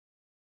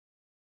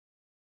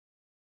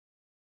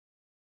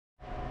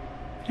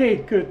Hey,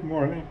 good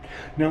morning.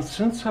 Now,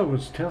 since I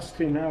was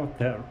testing out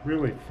that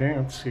really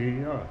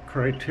fancy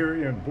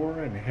criterion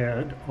boring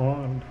head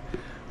on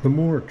the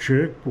more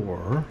Jig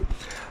Borer,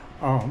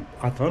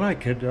 I thought I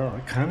could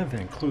kind of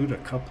include a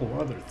couple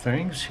other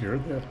things here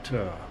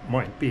that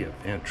might be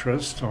of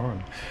interest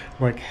on,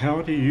 like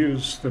how to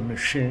use the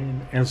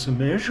machine as a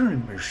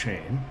measuring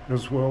machine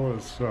as well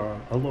as a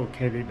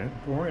locating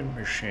and boring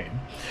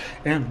machine.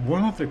 And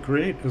one of the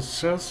great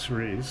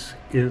accessories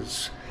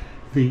is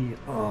the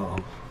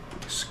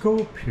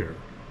scope here.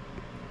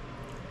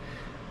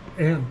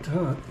 And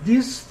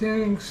these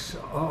things,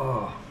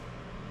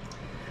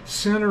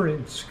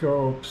 centering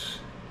scopes,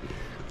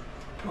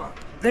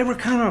 they were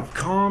kind of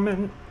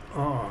common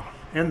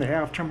in the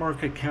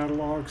aftermarket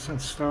catalogs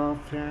and stuff,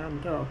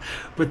 and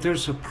but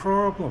there's a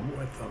problem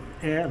with them,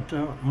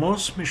 and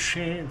most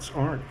machines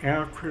aren't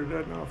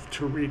accurate enough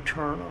to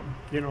return them,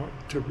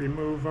 to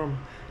remove them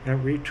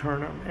and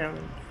return them, and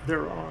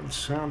they're on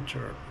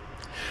center.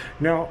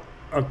 Now,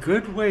 a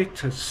good way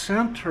to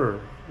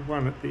center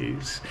one of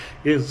these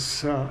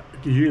is to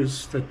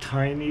use the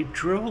tiny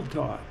drill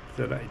dot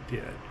that I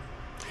did.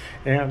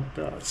 And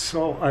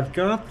so I've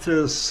got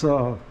this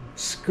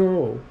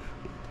scope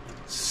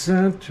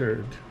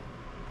centered,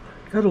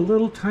 got a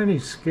little tiny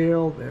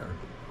scale there,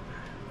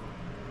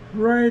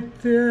 right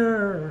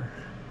there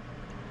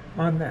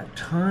on that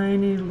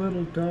tiny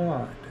little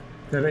dot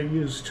that I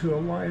used to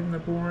align the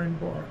boring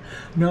bar.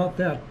 Now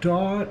that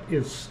dot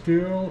is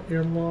still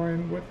in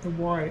line with the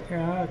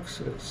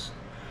y-axis.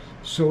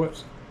 So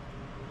it's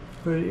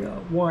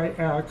the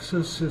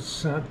y-axis is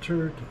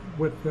centered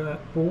with that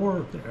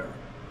bore there.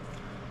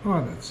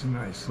 Oh, that's a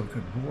nice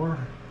looking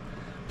bore.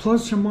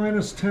 Plus or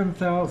minus 10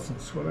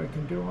 thousandths, what I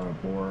can do on a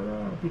bore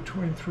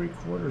between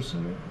 3/4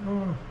 and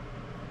an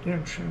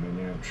inch and an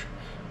inch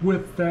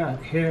with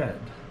that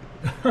head.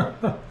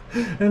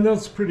 And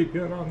that's pretty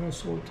good on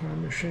this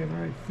old-time machine,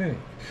 I think.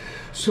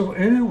 So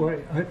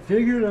anyway, I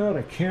figured out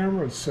a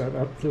camera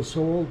setup. This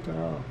old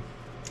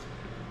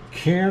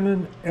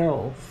Canon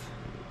ELPH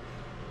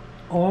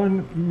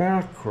on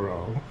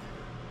macro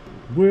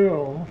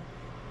will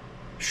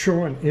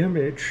show an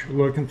image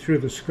looking through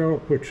the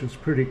scope, which is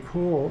pretty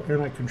cool,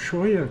 and I can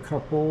show you a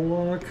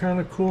couple kind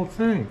of cool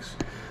things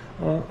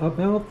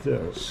about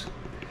this.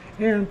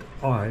 And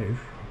I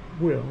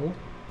will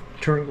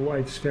turn the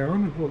lights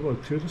down and we'll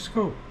look through the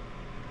scope.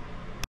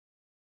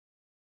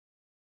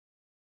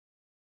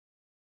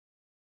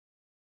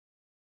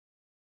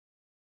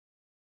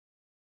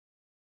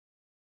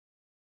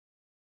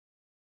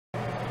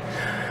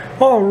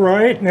 All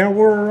right, now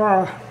we're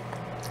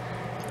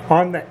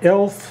on the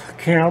ELPH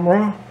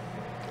camera,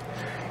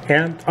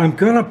 and I'm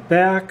gonna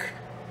back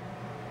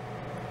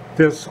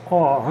this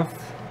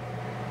off,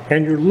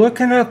 and you're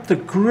looking at the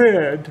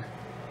grid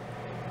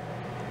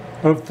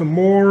of the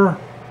more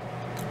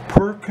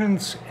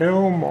Perkins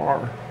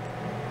Elmar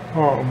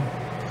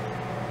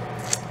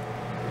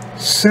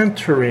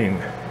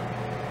centering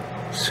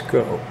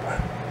scope.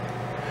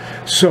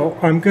 So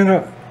I'm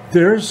gonna,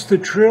 there's the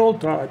drill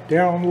dot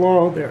down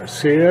low there,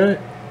 see it?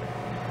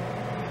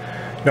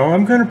 Now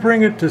I'm gonna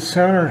bring it to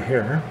center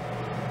here.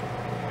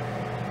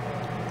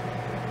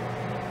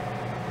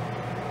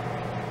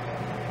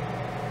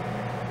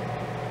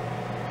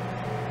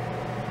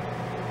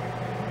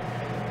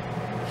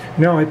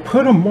 Now I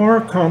put a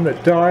mark on the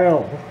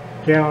dial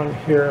down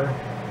here,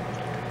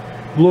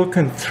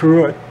 looking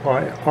through it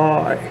by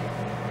eye,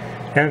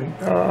 and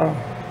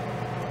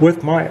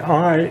with my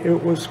eye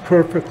it was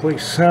perfectly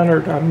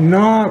centered. I'm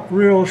not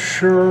real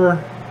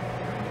sure.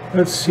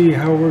 Let's see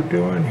how we're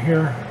doing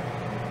here.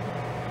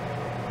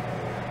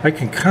 I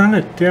can kind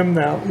of dim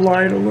that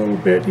light a little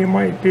bit. You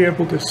might be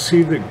able to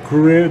see the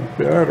grid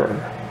better.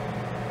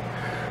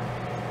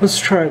 Let's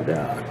try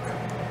that.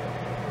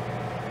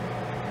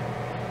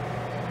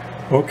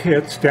 Okay,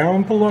 it's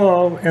down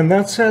below, and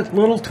that's that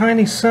little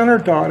tiny center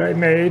dot I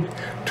made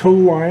to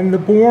line the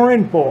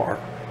boring bar.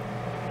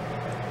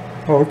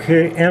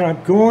 Okay, and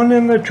I'm going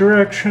in the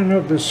direction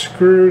of the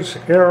screw's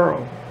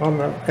arrow on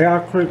the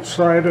accurate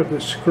side of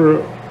the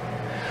screw.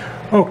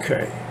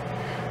 Okay,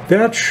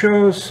 that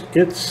shows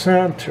it's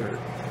centered.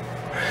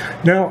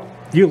 Now,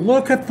 you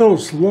look at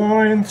those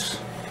lines,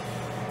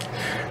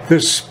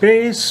 the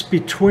space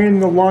between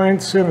the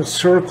lines in a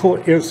circle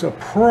is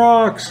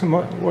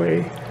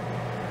approximately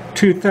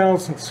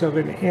 0.02 of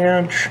an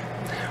inch.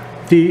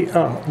 The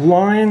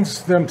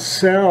lines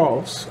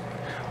themselves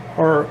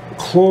are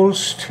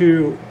close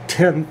to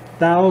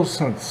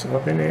 0.010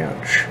 of an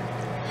inch.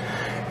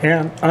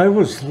 And I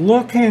was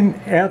looking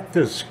at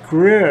this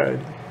grid.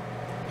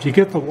 If you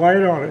get the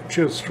light on it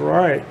just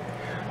right,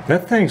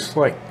 that thing's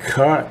like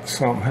cut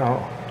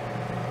somehow.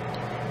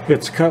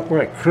 It's cut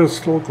like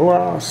crystal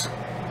glass.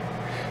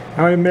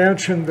 I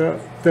imagine the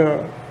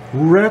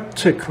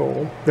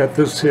reticle that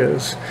this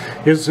is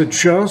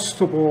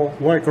adjustable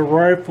like a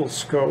rifle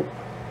scope,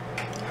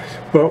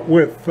 but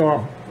with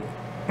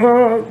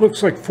it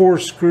looks like 4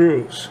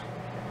 screws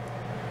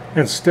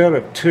instead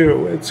of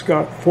 2. It's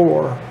got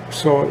 4,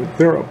 so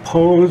they're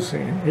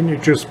opposing, and you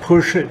just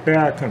push it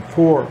back and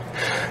forth.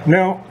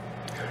 Now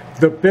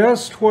The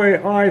best way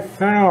I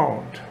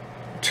found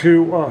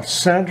to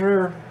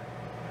center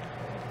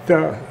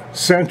the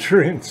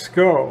centering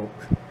scope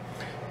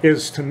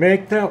is to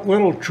make that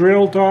little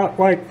drill dot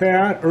like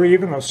that, or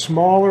even a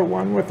smaller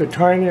one with the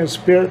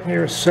tiniest bit in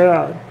your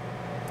set,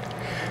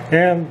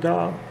 and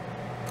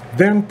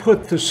then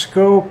put the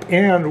scope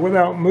in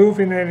without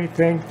moving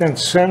anything, then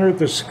center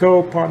the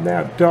scope on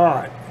that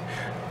dot.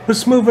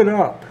 Let's move it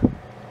up.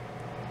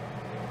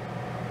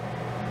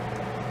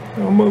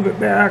 I'll move it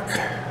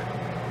back.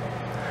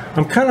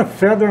 I'm kind of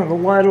feathering the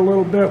light a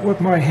little bit with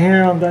my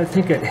hand. I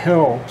think it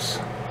helps.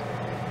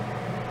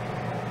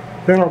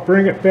 Then I'll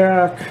bring it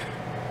back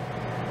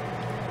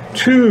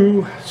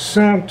to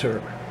center.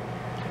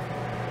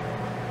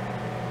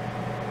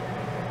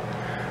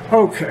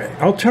 Okay,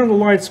 I'll turn the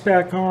lights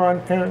back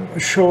on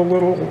and show a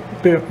little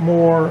bit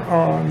more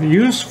on the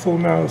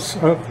usefulness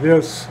of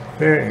this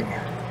thing.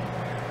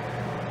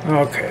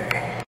 Okay.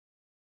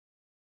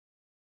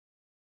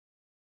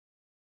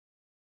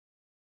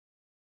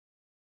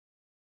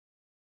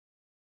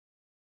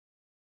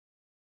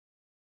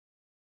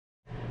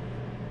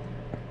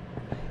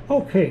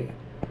 Okay,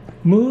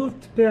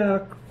 moved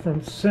back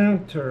from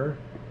center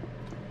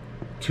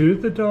to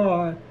the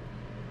dot,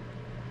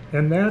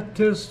 and that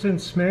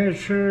distance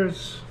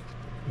measures,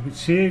 you can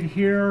see it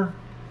here,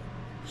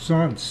 it's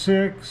on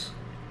 6,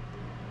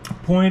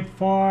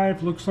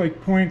 0.5, looks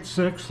like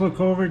 0.6, look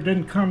over, it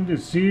didn't come to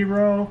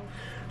 0,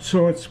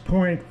 so it's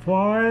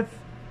 0.5,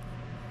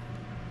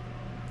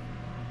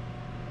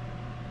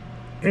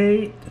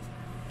 8,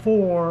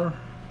 4,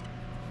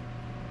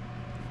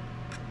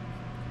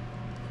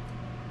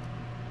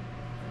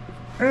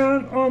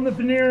 and on the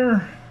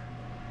veneer,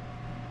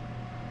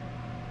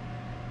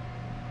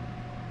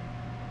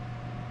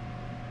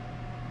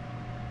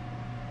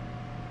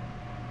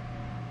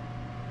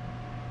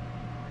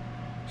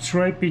 it's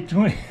right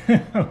between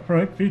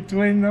right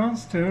between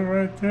those two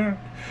right there.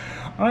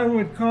 I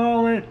would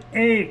call it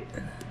 8.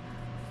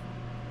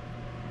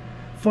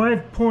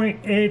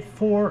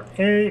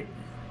 5.848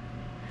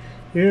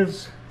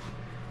 is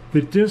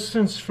the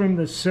distance from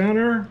the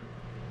center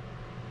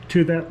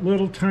to that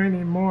little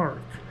tiny mark.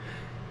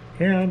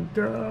 And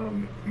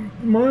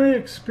my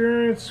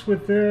experience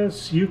with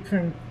this, you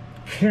can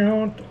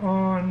count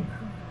on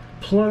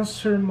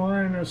plus or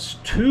minus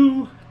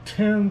 2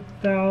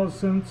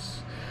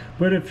 10,000ths,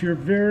 but if you're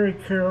very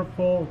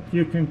careful,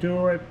 you can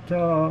do it,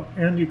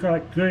 and you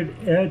got good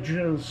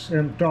edges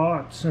and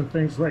dots and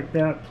things like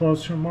that,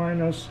 plus or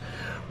minus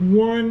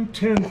 1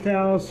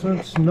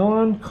 10,000th,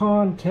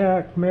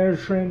 non-contact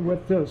measuring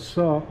with this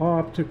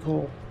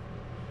optical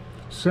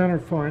center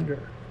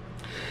finder.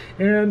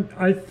 And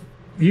I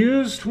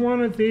used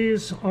one of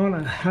these on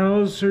a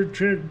Hauser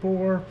jig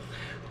bore,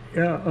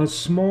 a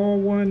small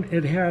one.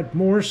 It had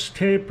Morse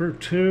taper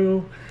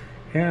too,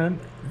 and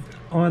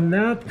on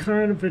that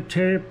kind of a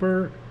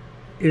taper,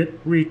 it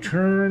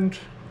returned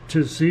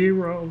to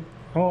 0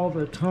 all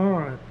the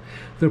time.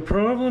 The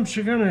problems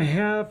you're going to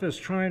have is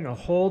trying to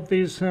hold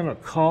these in a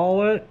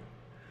collet,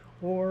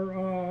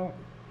 or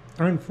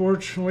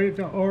unfortunately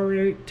the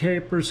R8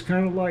 taper is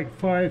kind of like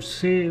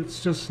 5C.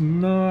 It's just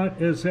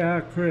not as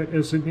accurate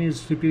as it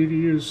needs to be to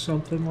use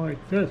something like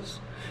this.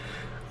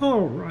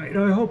 All right,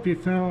 I hope you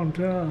found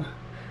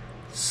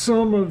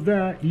some of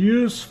that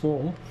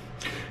useful.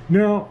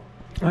 Now,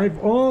 I've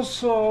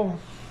also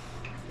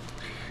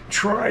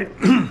tried,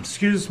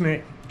 excuse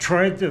me,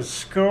 tried this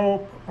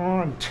scope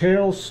on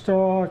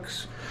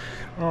tailstocks,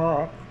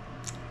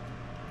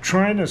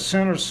 trying to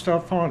center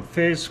stuff on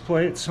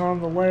faceplates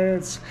on the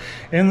lathes.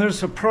 And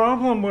there's a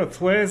problem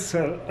with lathes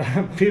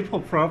that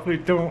people probably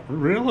don't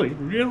really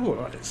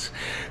realize.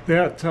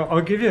 That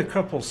I'll give you a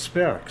couple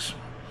specs.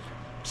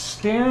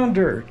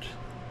 Standard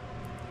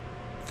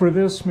for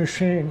this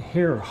machine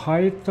here,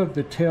 height of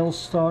the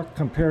tailstock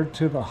compared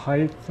to the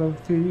height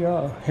of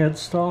the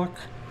headstock,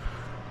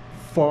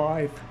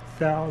 5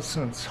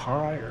 thousandths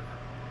higher.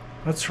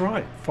 That's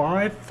right,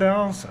 5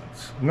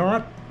 thousandths,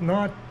 not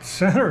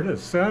center to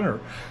center,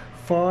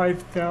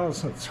 5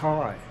 thousandths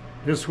high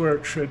is where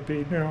it should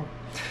be now.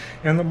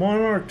 And the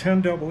Monarch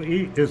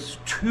 10EE is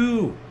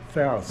 2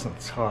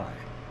 thousandths high.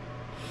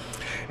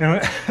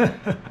 And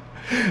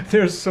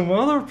there's some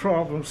other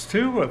problems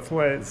too with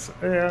lathes,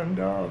 and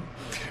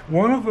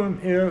one of them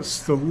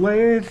is the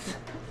lathe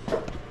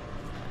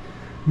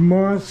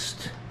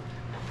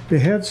the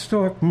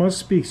headstock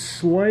must be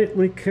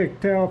slightly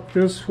kicked out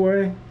this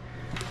way,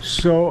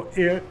 so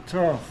it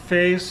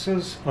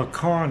faces a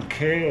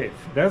concave.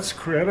 That's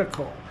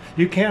critical.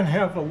 You can't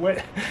have a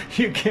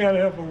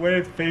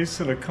lathe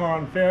facing a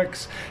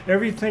convex.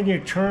 Everything you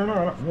turn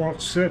on it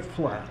won't sit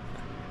flat.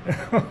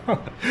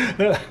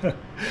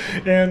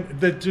 And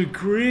the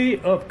degree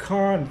of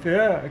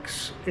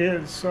convex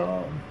is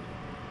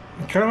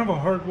kind of a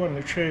hard one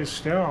to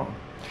chase down.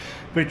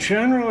 But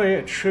generally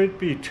it should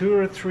be 2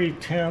 or 3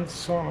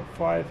 tenths on a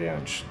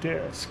 5-inch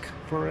disc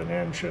for an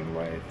engine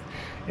lathe.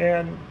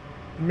 And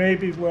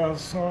maybe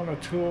less on a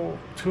tool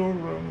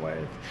room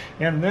lathe.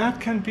 And that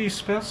can be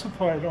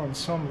specified on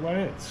some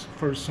lathes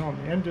for some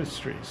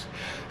industries.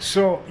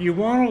 So you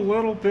want a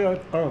little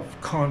bit of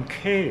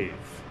concave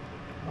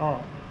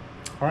on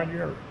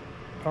your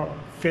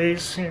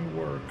facing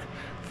work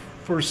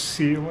for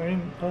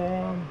sealing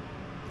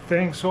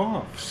things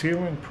off,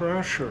 sealing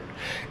pressure.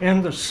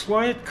 And the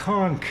slight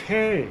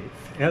concave,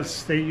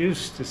 as they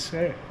used to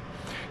say,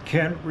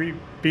 can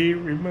be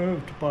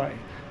removed by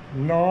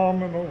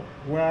nominal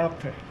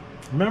lapping.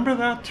 Remember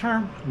that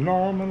term?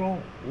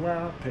 Nominal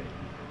lapping.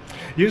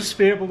 You used to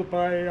be able to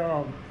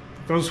buy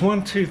those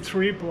 1, 2,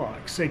 3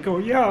 blocks. They go,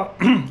 yeah,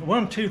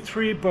 1, 2,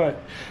 3,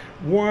 but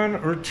 1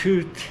 or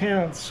 2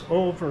 tenths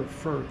over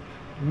for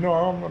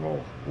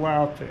nominal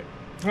lapping.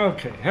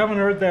 Okay, haven't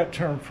heard that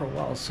term for a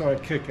while, so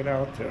I'd kick it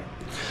out there.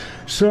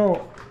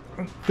 So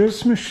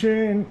this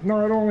machine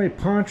not only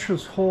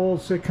punches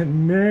holes, it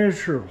can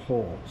measure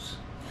holes.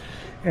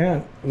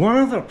 And one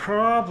of the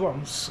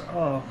problems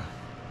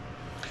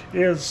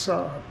is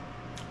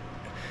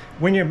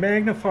when you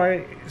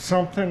magnify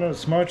something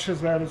as much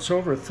as that, it's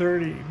over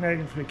 30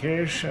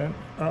 magnification,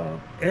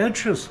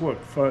 edges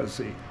look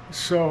fuzzy.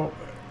 So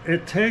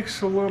it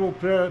takes a little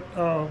bit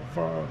of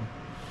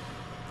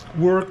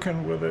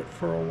working with it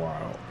for a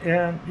while.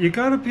 And you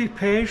got to be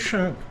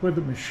patient with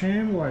a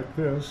machine like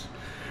this.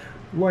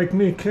 Like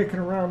me kicking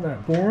around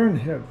that boring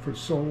head for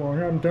so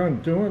long, I'm done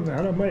doing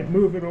that. I might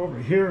move it over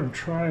here and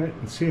try it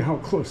and see how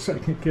close I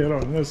can get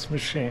on this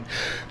machine.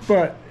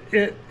 But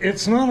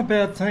it's not a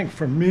bad thing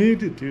for me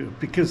to do,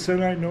 because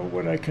then I know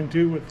what I can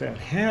do with that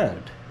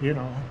head. You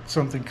know,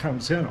 something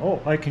comes in,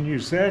 oh, I can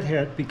use that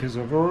head because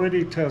I've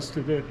already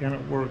tested it and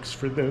it works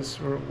for this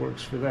or it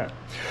works for that.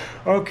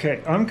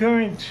 Okay, I'm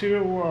going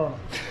to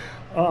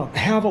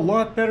have a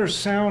lot better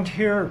sound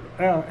here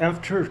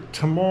after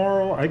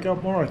tomorrow. I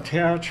got more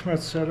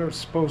attachments that are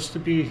supposed to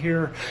be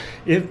here.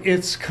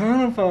 It's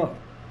kind of a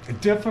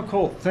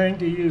difficult thing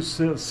to use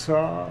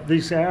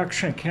these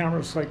action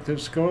cameras like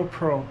this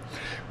GoPro,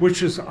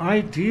 which is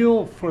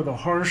ideal for the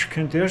harsh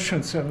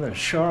conditions in the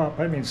shop.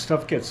 I mean,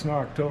 stuff gets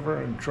knocked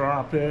over and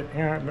drop it,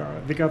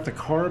 and they got the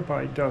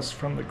carbide dust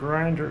from the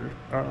grinder,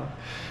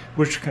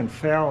 which can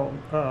foul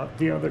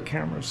the other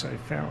cameras I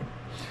found.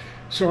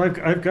 So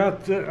I've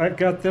got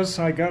this.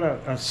 I got a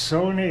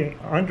Sony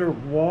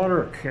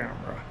underwater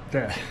camera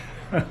that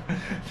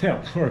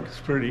that works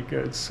pretty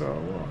good.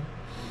 So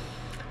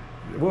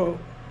well,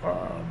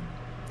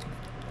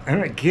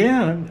 and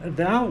again,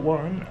 that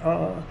one,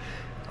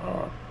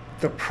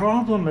 the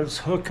problem is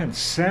hooking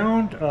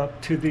sound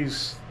up to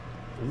these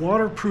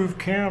waterproof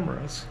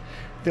cameras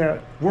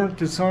that weren't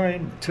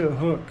designed to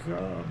hook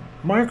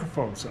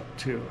microphones up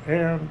to,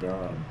 and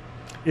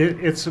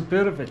it's a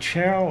bit of a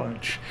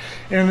challenge.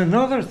 And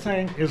another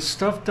thing is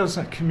stuff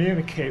doesn't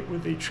communicate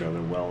with each other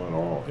well at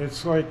all.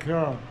 It's like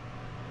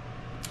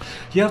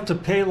you have to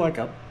pay like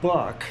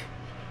 $1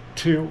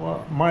 to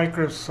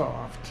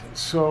Microsoft.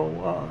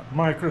 So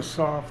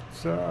Microsoft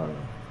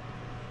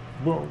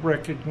will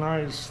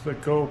recognize the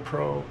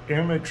GoPro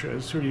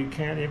images, or you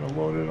can't even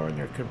load it on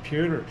your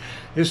computer.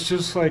 It's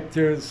just like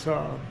there's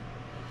a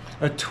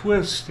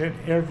twist in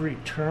every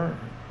turn.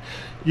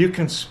 You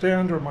can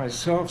spend, or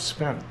myself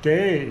spent,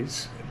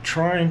 days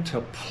trying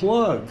to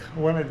plug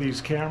one of these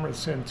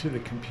cameras into the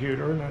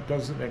computer, and it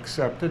doesn't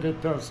accept it,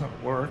 it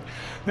doesn't work.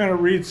 Then I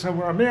read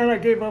somewhere, man, I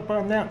gave up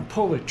on that, and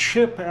pull a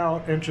chip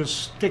out and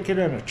just stick it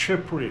in a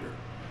chip reader.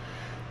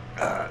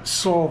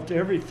 Solved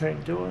everything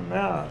doing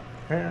that.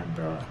 And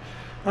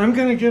I'm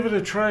going to give it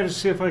a try to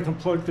see if I can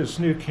plug this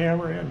new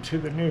camera into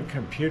the new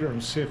computer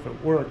and see if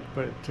it worked,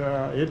 but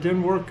it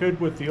didn't work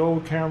good with the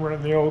old camera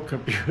and the old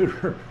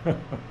computer.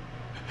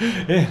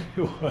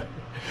 Anyway,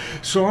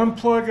 so I'm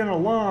plugging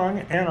along,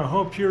 and I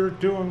hope you're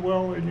doing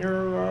well in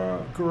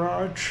your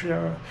garage.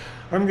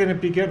 I'm going to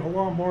be getting a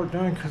lot more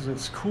done because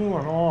it's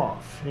cooling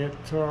off.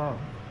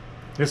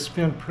 It's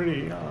been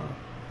pretty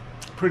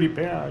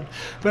bad,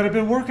 but I've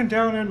been working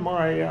down in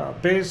my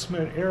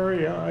basement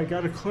area. I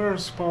got a clear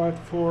spot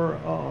for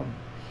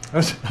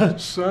a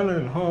sun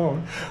and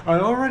hone. I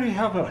already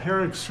have a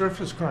Herrig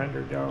surface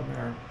grinder down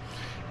there,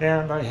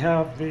 and I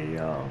have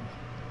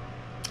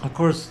of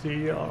course,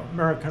 the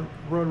American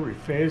rotary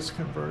phase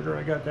converter.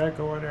 I got that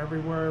going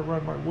everywhere. I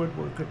run my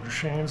woodworking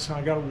machines, and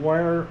I got to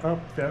wire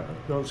up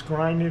those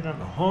grinding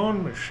and the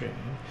hone machine.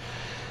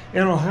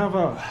 And I'll have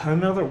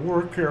another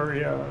work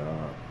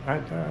area.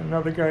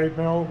 Another guy,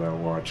 Mel, that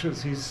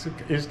watches,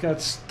 he's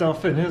got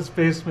stuff in his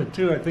basement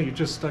too. I think he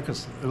just stuck a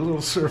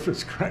little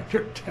surface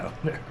grinder down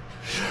there.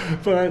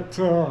 But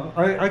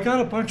I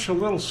got a bunch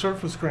of little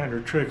surface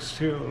grinder tricks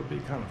too. It'll be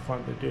kind of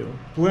fun to do.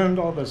 Blend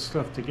all this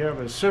stuff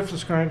together.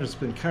 Surface grinder's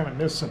been kind of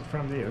missing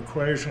from the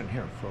equation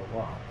here for a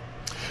while.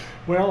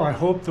 Well, I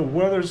hope the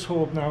weather's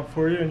holding out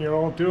for you and you're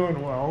all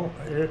doing well.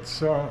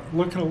 It's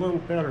looking a little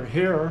better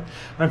here.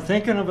 I'm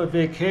thinking of a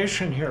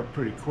vacation here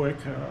pretty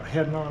quick,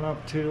 heading on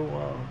up to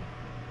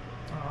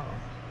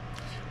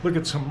look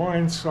at some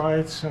mine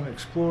sites and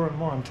exploring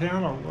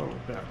Montana a little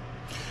bit.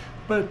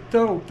 But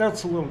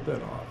that's a little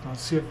bit off. I'll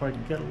see if I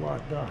can get a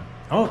lot done.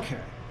 Okay.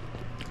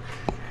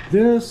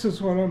 This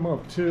is what I'm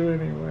up to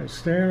anyway,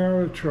 staying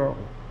out of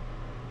trouble.